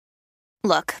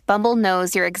Look, Bumble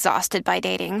knows you're exhausted by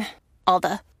dating. All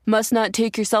the must not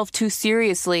take yourself too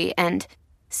seriously and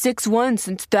 6'1"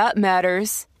 since that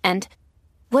matters. And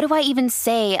what do I even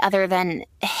say other than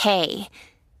hey?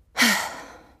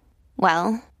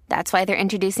 Well, that's why they're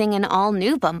introducing an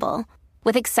all-new Bumble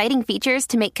with exciting features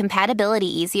to make compatibility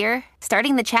easier,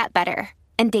 starting the chat better,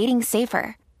 and dating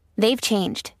safer. They've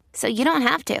changed, so you don't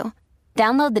have to.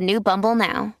 Download the new Bumble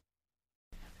now.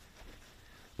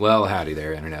 Well, howdy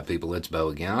there, Internet people. It's Beau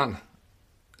again.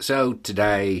 So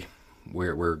today,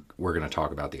 we're going to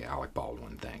talk about the Alec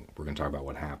Baldwin thing. We're going to talk about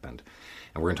what happened,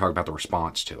 and we're going to talk about the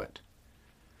response to it.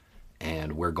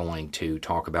 And we're going to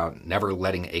talk about never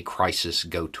letting a crisis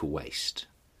go to waste.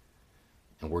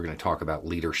 And we're going to talk about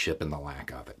leadership and the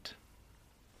lack of it.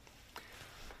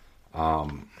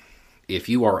 If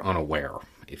you are unaware,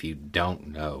 if you don't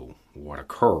know what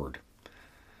occurred,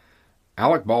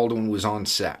 Alec Baldwin was on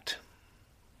set.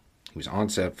 He was on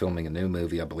set filming a new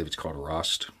movie, I believe it's called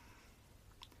Rust.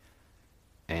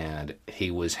 And he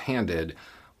was handed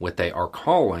what they are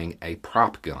calling a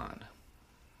prop gun.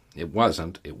 It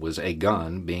wasn't. It was a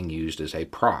gun being used as a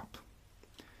prop.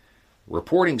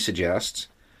 Reporting suggests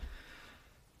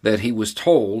that he was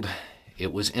told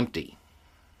it was empty.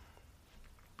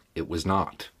 It was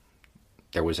not.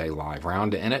 There was a live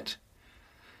round in it.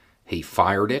 He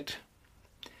fired it,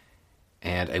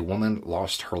 and a woman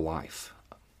lost her life.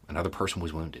 Another person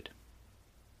was wounded.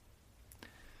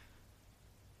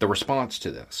 The response to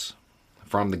this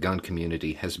from the gun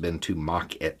community has been to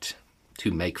mock it,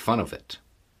 to make fun of it.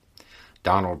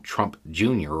 Donald Trump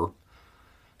Jr.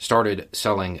 started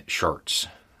selling shirts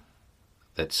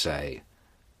that say,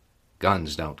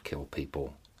 "Guns don't kill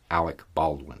people. Alec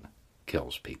Baldwin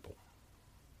kills people."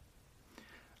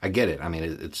 I get it. I mean,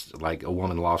 it's like a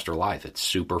woman lost her life. It's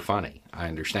super funny. I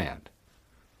understand.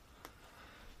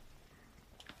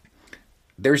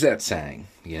 There's that saying,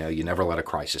 you never let a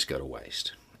crisis go to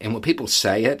waste. And when people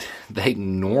say it, they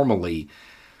normally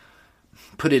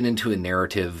put it into a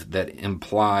narrative that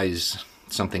implies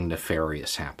something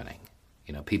nefarious happening.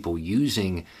 People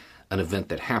using an event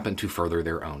that happened to further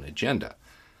their own agenda.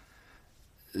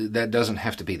 That doesn't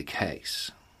have to be the case.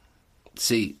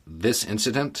 See, this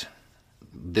incident,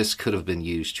 this could have been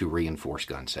used to reinforce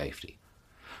gun safety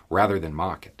rather than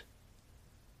mock it.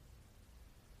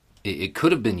 It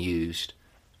could have been used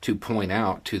to point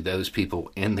out to those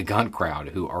people in the gun crowd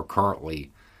who are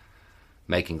currently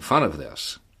making fun of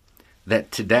this,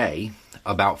 that today,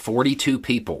 about 42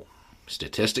 people,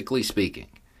 statistically speaking,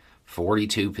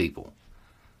 42 people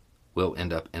will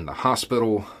end up in the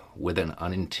hospital with an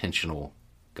unintentional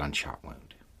gunshot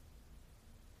wound.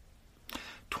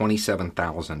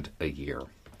 27,000 a year.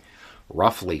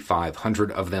 Roughly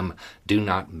 500 of them do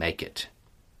not make it.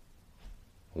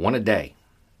 One a day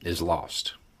is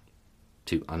lost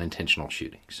to unintentional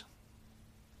shootings.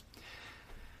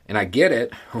 And I get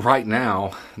it. Right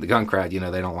now, the gun crowd, they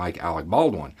don't like Alec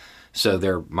Baldwin, so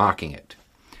they're mocking it.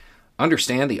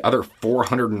 Understand the other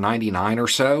 499 or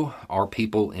so are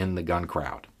people in the gun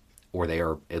crowd, or they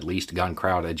are at least gun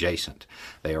crowd adjacent.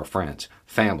 They are friends,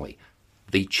 family,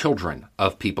 the children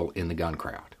of people in the gun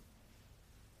crowd.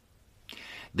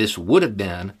 This would have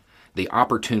been the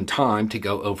opportune time to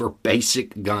go over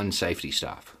basic gun safety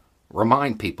stuff.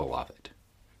 Remind people of it.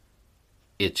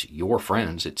 It's your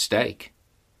friends at stake.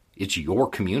 It's your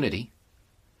community.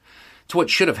 It's what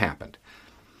should have happened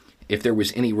if there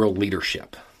was any real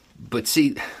leadership. But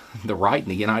see, the right in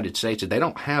the United States, they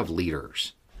don't have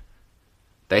leaders.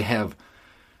 They have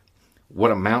what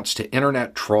amounts to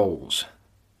internet trolls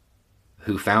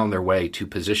who found their way to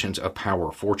positions of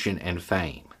power, fortune, and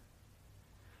fame.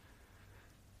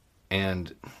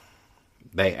 And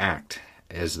they act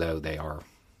as though they are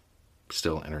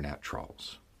still internet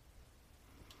trolls.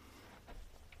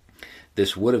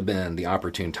 This would have been the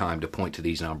opportune time to point to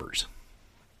these numbers.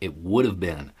 It would have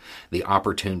been the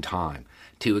opportune time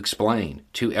to explain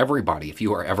to everybody, if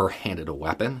you are ever handed a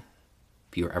weapon,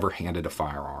 if you are ever handed a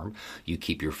firearm, you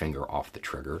keep your finger off the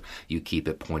trigger, you keep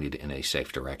it pointed in a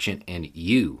safe direction, and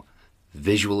you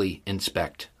visually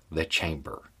inspect the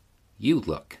chamber. You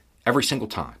look every single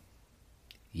time.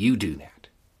 You do that.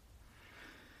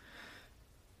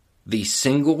 The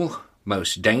single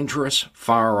most dangerous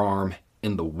firearm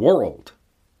in the world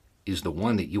is the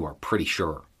one that you are pretty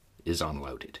sure is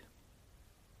unloaded.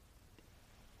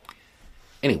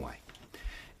 Anyway,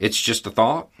 it's just a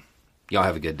thought. Y'all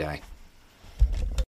have a good day.